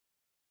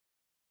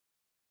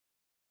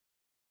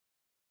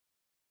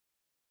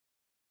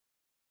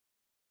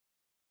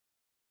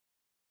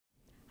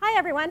Hi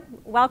everyone,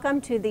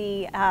 welcome to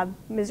the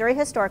Missouri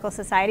Historical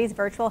Society's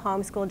virtual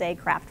homeschool day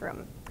craft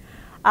room.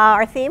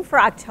 Our theme for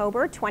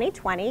October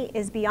 2020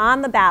 is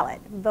Beyond the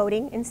Ballot,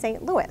 Voting in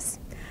St. Louis.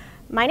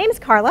 My name is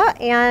Carla,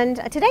 and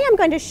today I'm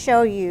going to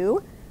show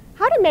you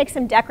how to make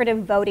some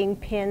decorative voting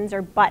pins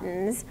or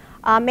buttons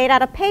made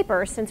out of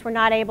paper, since we're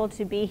not able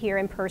to be here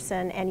in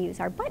person and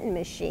use our button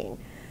machine.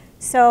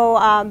 So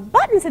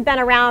buttons have been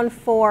around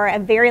for a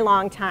very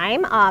long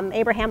time.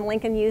 Abraham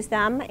Lincoln used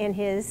them in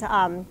his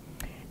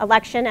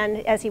election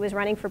and as he was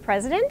running for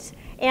president,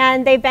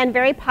 and they've been a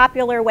very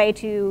popular way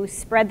to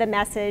spread the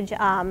message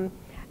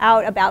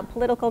out about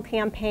political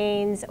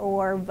campaigns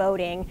or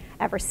voting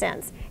ever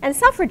since. And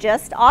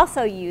suffragists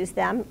also use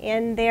them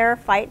in their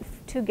fight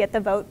to get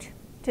the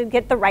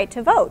right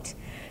to vote.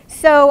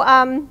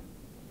 So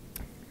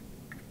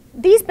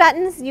these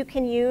buttons you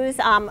can use,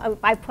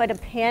 I put a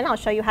pin, I'll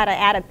show you how to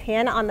add a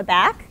pin on the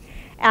back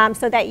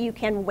so that you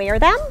can wear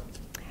them.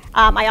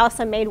 I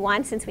also made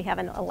one, since we have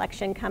an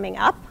election coming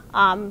up,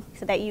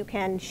 so that you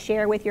can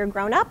share with your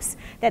grown-ups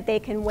that they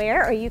can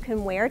wear, or you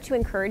can wear to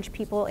encourage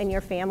people in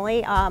your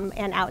family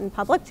and out in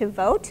public to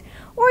vote.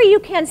 Or you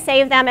can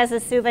save them as a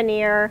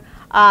souvenir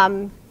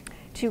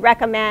to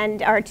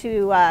recommend or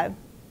to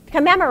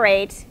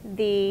commemorate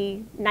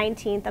the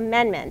 19th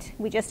Amendment.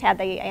 We just had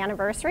the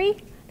anniversary,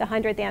 the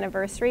 100th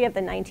anniversary of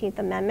the 19th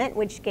Amendment,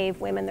 which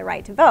gave women the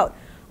right to vote.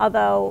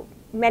 Although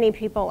many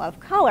people of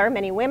color,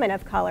 many women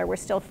of color, were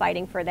still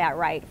fighting for that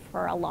right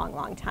for a long,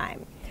 long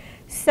time.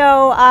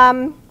 So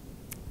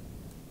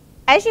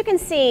as you can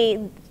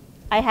see,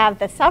 I have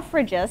the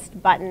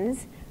suffragist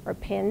buttons or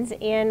pins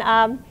in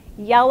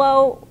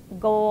yellow,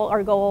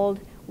 gold,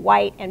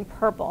 white, and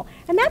purple.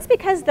 And that's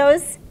because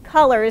those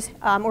colors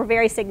were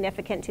very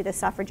significant to the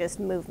suffragist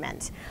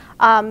movement.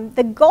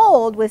 The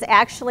gold was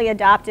actually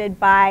adopted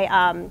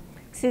by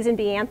Susan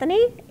B.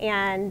 Anthony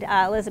and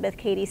Elizabeth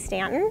Cady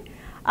Stanton.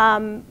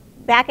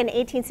 Back in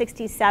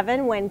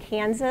 1867, when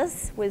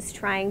Kansas was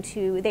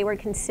they were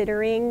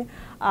considering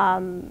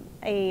let's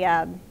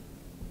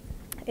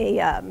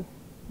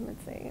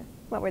see,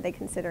 what were they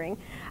considering?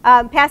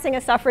 Passing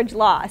a suffrage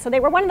law. So they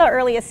were one of the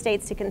earliest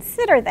states to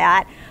consider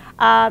that.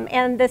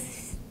 And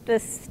the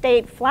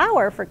state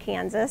flower for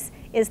Kansas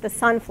is the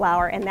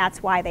sunflower, and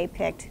that's why they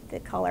picked the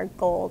color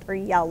gold or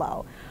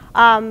yellow.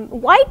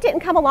 White didn't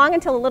come along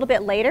until a little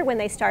bit later, when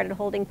they started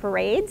holding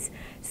parades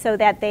so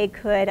that they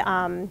could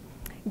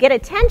get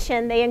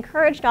attention. They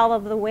encouraged all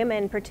of the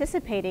women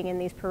participating in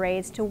these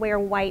parades to wear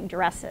white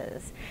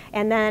dresses.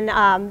 And then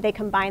they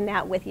combined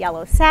that with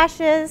yellow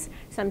sashes.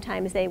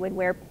 Sometimes they would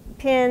wear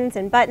pins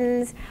and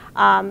buttons.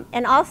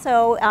 And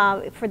also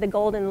for the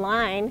Golden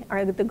Line,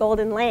 or the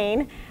Golden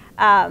Lane,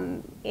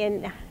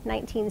 in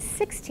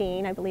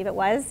 1916, I believe it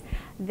was,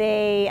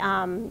 they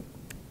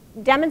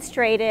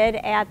demonstrated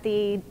at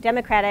the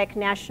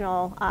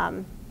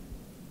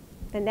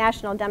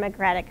National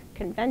Democratic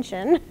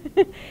Convention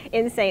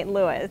in St.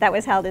 Louis, that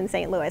was held in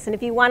St. Louis. And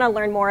if you want to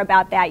learn more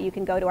about that, you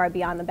can go to our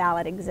Beyond the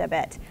Ballot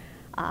exhibit,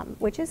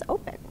 which is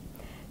open.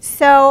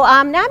 So now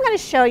I'm going to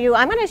show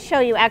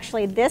you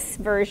actually this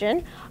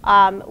version,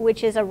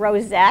 which is a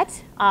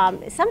rosette.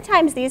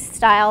 Sometimes these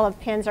style of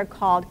pins are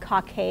called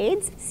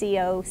cockades,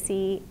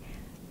 C-O-C-K-A-D-E.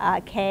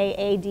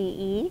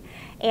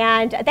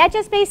 And that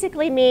just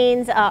basically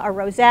means a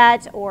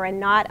rosette or a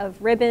knot of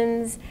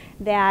ribbons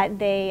that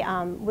they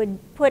would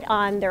put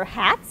on their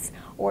hats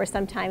or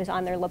sometimes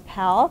on their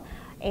lapel.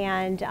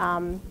 And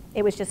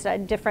it was just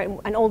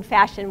an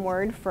old-fashioned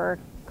word for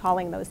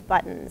calling those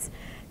buttons.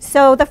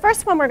 So the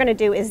first one we're going to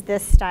do is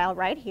this style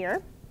right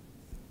here.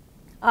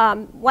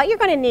 What you're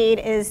going to need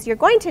is you're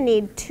going to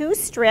need 2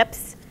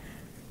 strips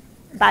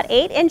about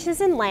 8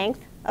 inches in length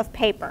of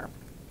paper.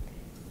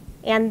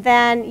 And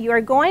then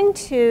you're going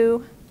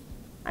to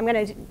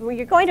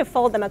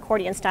fold them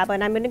accordion style,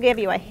 and I'm going to give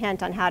you a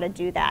hint on how to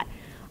do that.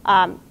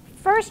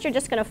 First, you're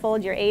just going to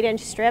fold your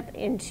 8-inch strip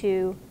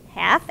into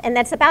half, and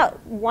that's about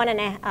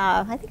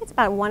I think it's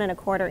about 1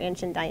 1/4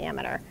 inch in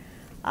diameter.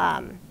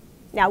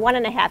 Now 1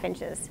 1/2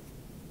 inches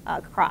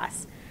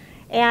across.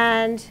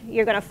 And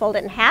you're going to fold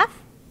it in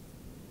half.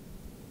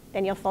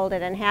 Then you'll fold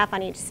it in half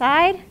on each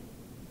side.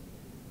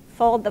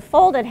 Fold the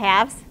folded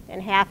halves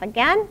in half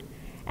again.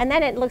 And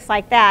then it looks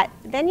like that.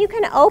 Then you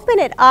can open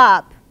it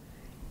up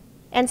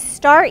and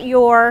start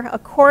your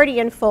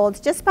accordion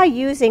folds just by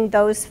using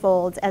those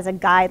folds as a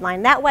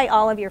guideline. That way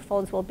all of your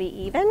folds will be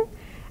even,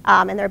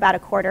 and they're about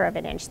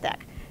 1/4 inch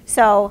thick.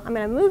 So I'm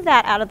going to move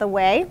that out of the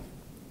way.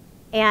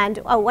 And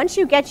once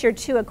you get your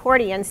 2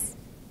 accordions,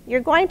 you're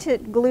going to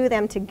glue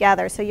them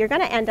together. So you're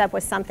going to end up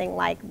with something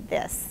like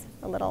this,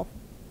 a little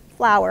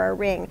flower or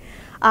ring.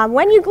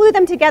 When you glue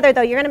them together,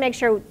 though, you're going to make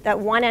sure that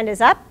one end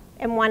is up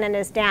and one end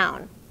is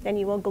down. Then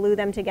you will glue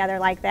them together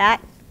like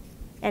that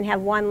and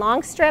have one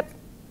long strip,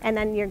 and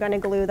then you're going to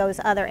glue those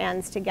other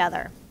ends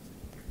together.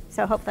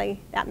 So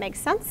hopefully that makes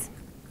sense.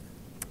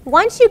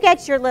 Once you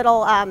get your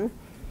little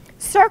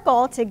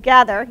circle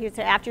together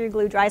after your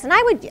glue dries, and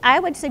I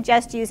would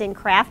suggest using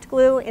craft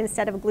glue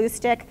instead of glue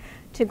stick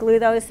to glue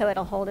those, so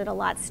it'll hold it a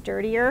lot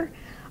sturdier.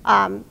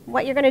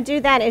 What you're going to do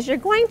then is you're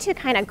going to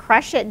kind of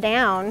crush it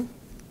down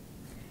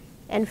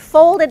and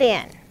fold it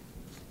in.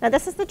 Now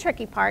this is the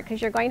tricky part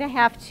because you're going to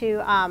have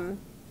to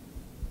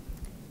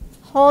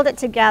hold it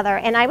together.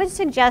 And I would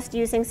suggest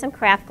using some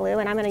craft glue,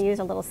 and I'm going to use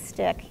a little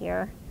stick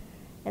here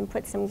and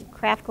put some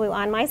craft glue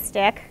on my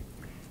stick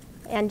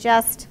and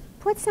just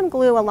put some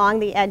glue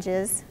along the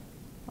edges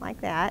like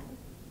that.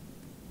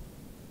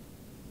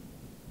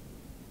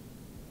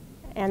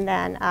 And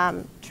then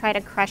try to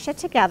crush it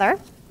together.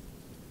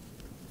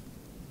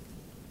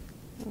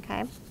 Okay.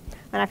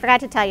 And I forgot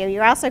to tell you,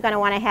 you're also going to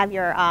want to have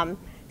your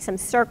some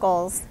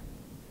circles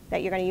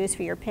that you're going to use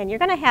for your pin. You're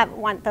going to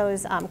want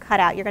those cut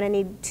out. You're going to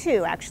need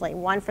two, actually,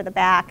 one for the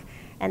back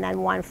and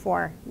then one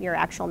for your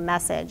actual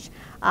message.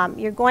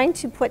 You're going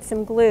to put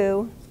some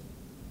glue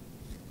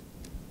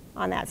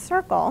on that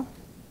circle.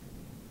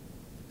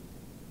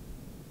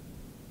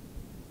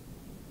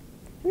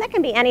 And that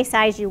can be any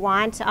size you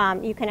want.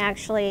 You can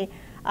actually,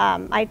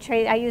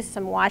 I use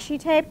some washi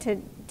tape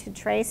to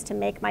trace to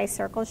make my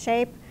circle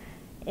shape.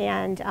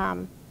 And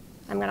I'm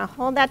going to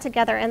hold that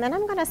together, and then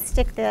I'm going to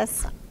stick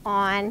this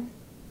on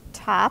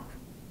top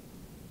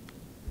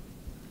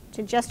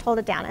to just hold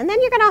it down. And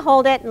then you're going to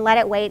hold it and let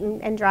it wait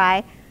and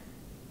dry.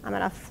 I'm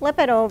going to flip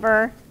it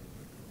over.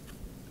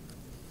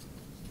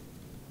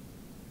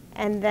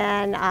 And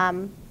then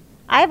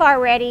I've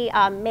already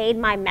made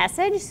my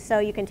message, so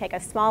you can take a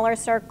smaller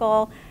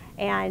circle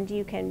and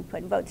you can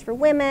put votes for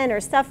women or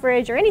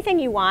suffrage or anything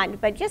you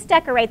want, but just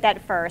decorate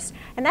that first.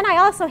 And then I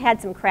also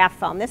had some craft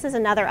foam. This is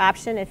another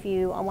option if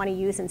you want to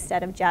use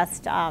instead of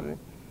just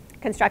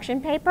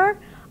construction paper.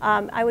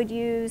 I would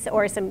use,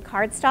 or some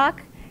cardstock.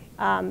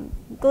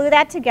 Glue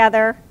that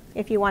together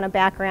if you want a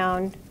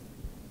background,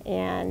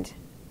 and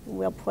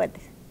we'll put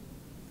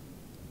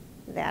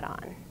that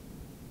on.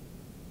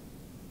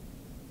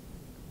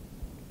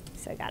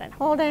 So I got it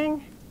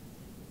holding.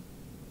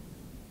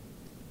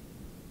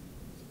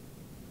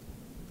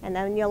 And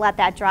then you'll let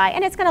that dry,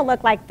 and it's going to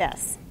look like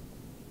this.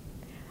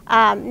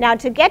 Now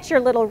to get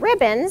your little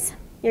ribbons,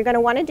 you're going to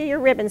want to do your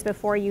ribbons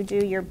before you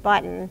do your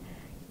button.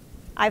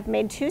 I've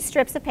made 2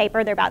 strips of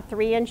paper. They're about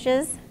 3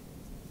 inches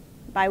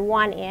by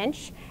 1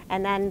 inch,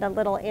 and then the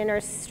little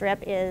inner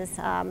strip is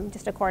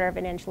just 1/4 of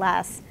an inch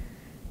less.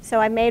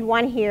 So I made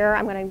one here.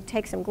 I'm going to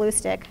take some glue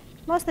stick.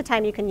 Most of the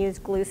time you can use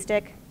glue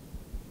stick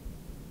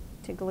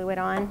to glue it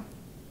on.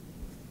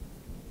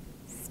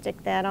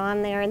 Stick that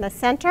on there in the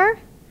center.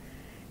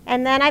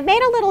 And then I've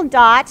made a little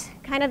dot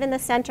kind of in the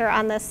center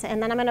on this,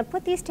 and then I'm going to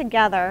put these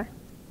together,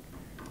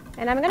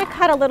 and I'm going to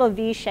cut a little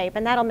V shape,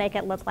 and that'll make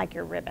it look like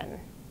your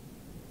ribbon.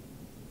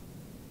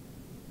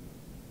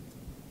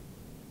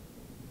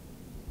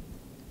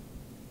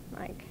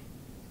 Like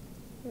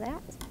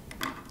that.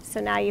 So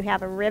now you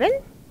have a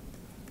ribbon,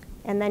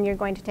 and then you're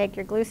going to take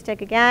your glue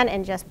stick again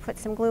and just put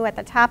some glue at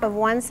the top of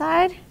one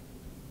side,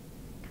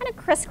 kind of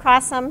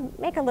crisscross them,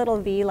 make a little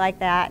V like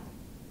that.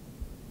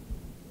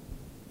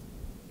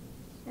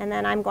 And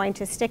then I'm going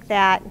to stick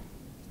that,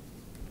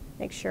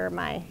 make sure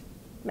my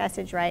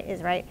message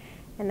is right,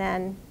 and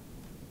then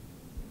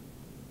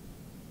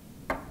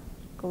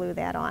glue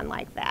that on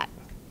like that.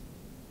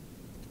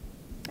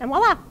 And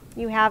voila,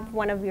 you have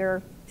one of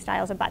your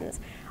styles of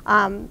buttons.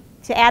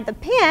 To add the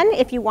pin,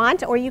 if you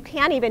want, or you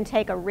can even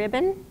take a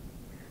ribbon,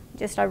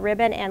 just a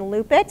ribbon, and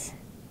loop it.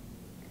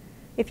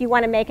 If you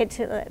want to make it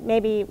to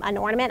maybe an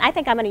ornament. I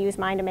think I'm going to use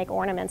mine to make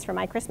ornaments for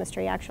my Christmas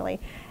tree, actually.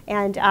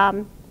 And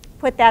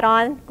put that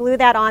on, glue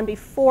that on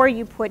before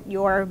you put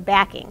your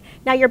backing.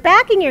 Now your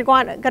backing, you're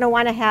going to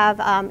want to have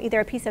either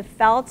a piece of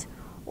felt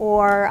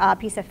or a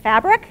piece of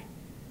fabric.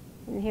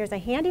 And here's a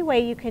handy way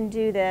you can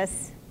do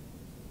this.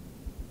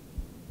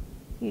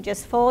 You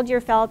just fold your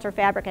felt or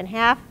fabric in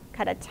half,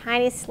 cut a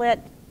tiny slit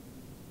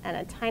and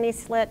a tiny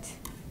slit,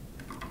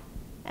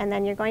 and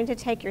then you're going to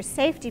take your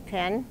safety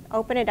pin,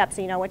 open it up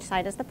so you know which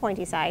side is the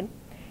pointy side.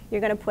 You're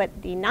going to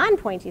put the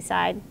non-pointy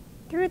side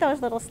through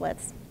those little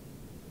slits.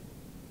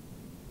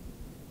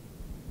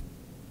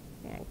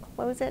 And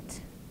close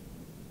it.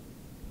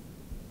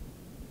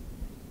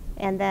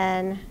 And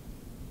then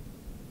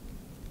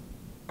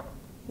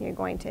you're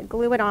going to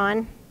glue it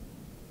on.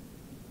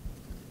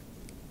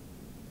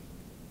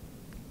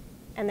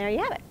 And there you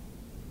have it.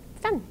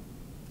 It's done.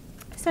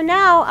 So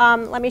now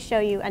let me show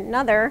you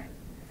another,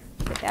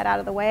 get that out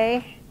of the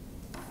way,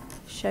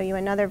 show you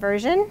another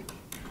version.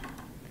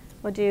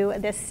 We'll do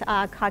this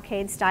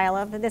cockade style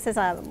of, this is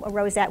a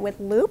rosette with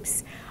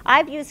loops.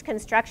 I've used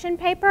construction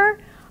paper,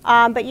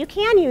 but you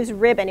can use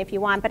ribbon if you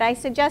want, but I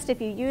suggest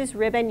if you use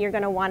ribbon, you're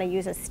going to want to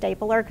use a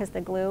stapler because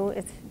the glue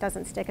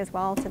doesn't stick as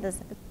well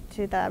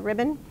to the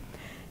ribbon.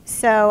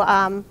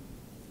 So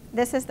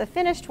this is the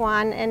finished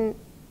one, and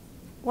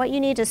what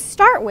you need to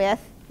start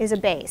with is a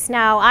base.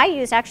 Now I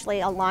used actually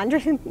a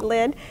laundry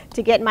lid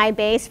to get my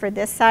base for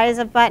this size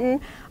of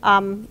button.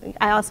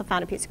 I also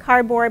found a piece of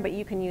cardboard, but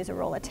you can use a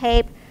roll of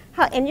tape.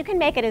 And you can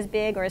make it as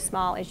big or as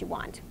small as you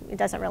want. It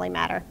doesn't really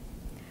matter.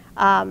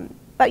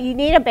 But But you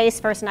need a base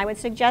first, and I would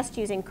suggest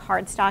using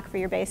cardstock for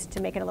your base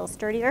to make it a little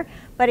sturdier.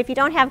 But if you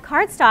don't have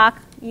cardstock,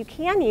 you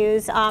can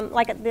use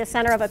like at the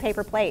center of a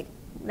paper plate.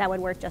 That would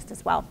work just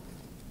as well.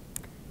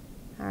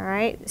 All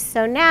right,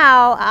 so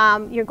now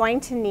you're going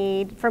to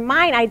need, for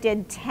mine I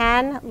did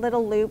 10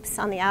 little loops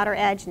on the outer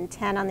edge and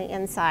 10 on the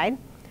inside.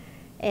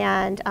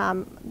 And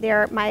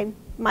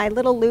my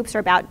little loops are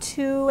about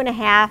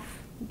 2.5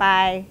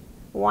 by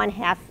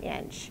 1/2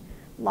 inch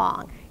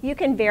long. You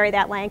can vary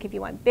that length if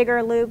you want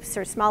bigger loops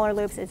or smaller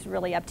loops. It's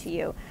really up to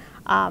you.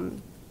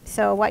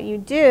 So what you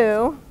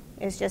do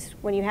is just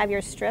when you have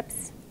your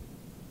strips,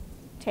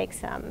 take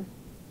some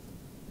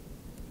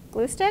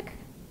glue stick.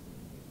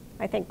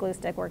 I think glue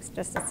stick works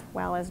just as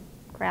well as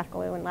craft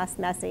glue and less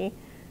messy.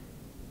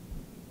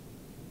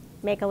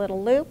 Make a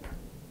little loop,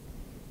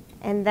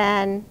 and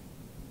then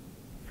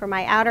for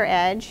my outer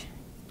edge,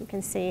 you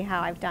can see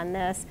how I've done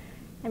this.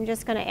 I'm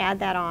just going to add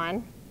that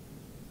on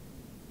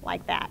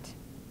like that.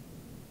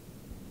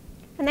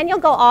 And then you'll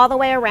go all the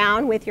way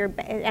around with your,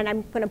 and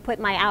I'm going to put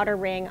my outer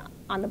ring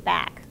on the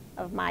back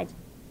of my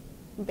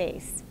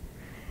base.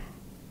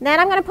 Then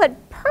I'm going to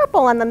put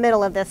purple in the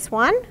middle of this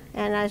one,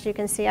 and as you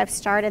can see, I've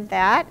started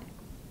that.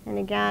 And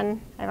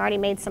again, I've already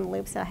made some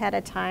loops ahead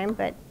of time,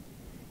 but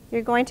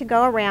you're going to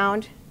go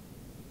around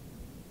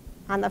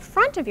on the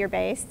front of your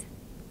base,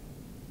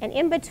 and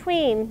in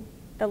between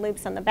the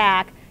loops on the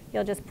back,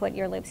 you'll just put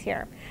your loops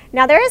here.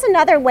 Now there is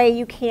another way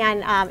you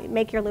can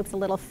make your loops a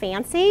little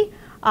fancy.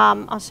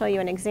 I'll show you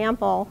an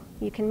example.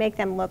 You can make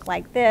them look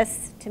like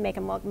this to make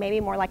them look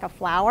maybe more like a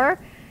flower.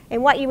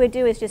 And what you would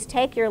do is just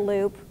take your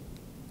loop,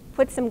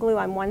 put some glue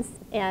on one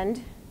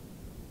end,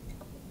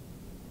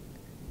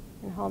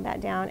 and hold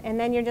that down. And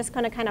then you're just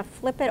going to kind of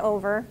flip it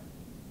over,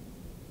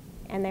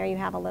 and there you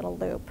have a little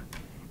loop.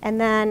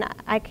 And then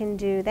I can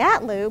do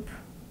that loop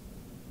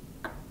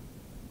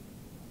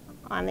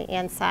on the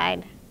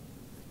inside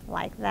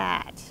like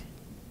that.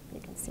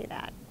 You can see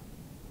that.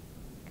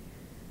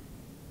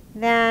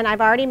 Then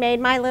I've already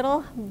made my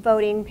little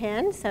voting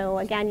pin, so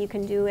again, you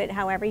can do it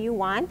however you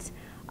want.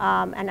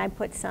 And I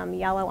put some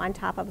yellow on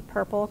top of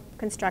purple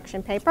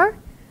construction paper.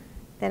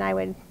 Then I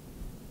would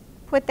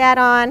put that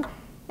on,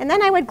 and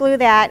then I would glue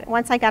that.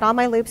 Once I got all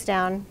my loops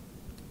down,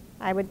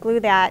 I would glue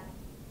that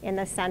in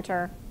the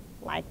center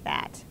like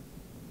that.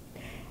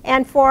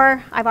 And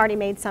I've already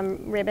made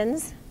some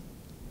ribbons.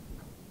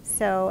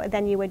 So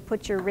then you would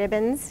put your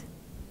ribbons,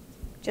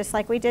 just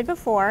like we did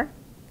before.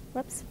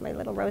 Whoops, my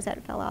little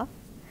rosette fell off.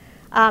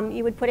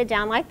 You would put it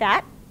down like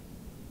that.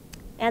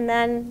 And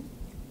then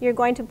you're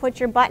going to put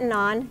your button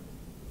on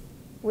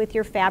with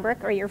your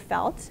fabric or your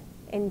felt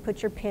and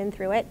put your pin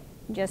through it,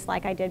 just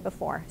like I did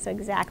before. So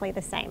exactly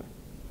the same.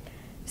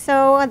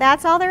 So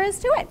that's all there is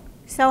to it.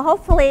 So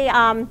hopefully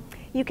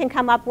you can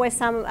come up with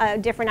some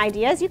different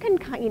ideas. You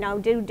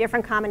can do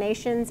different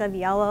combinations of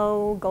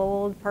yellow,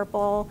 gold,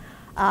 purple,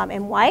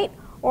 and white.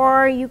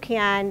 Or you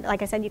can,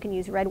 like I said, you can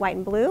use red, white,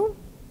 and blue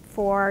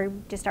for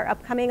just our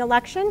upcoming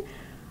election.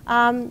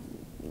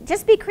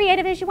 Just be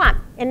creative as you want.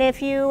 And if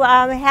you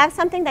have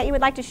something that you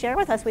would like to share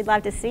with us, we'd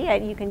love to see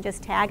it. You can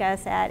just tag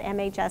us at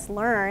MHS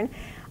Learn.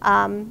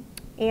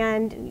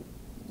 And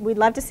we'd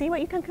love to see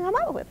what you can come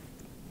up with.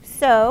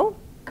 So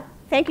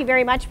thank you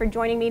very much for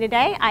joining me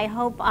today. I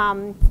hope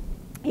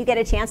you get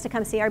a chance to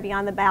come see our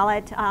Beyond the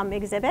Ballot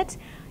exhibit.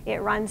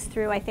 It runs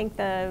through, I think,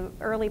 the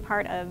early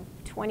part of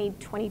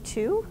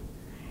 2022.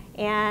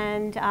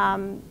 And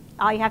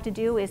all you have to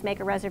do is make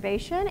a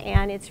reservation,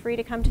 and it's free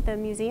to come to the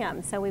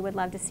museum. So we would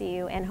love to see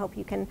you and hope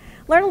you can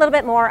learn a little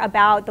bit more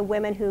about the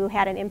women who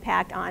had an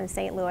impact on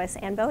St. Louis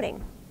and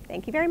voting.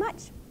 Thank you very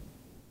much.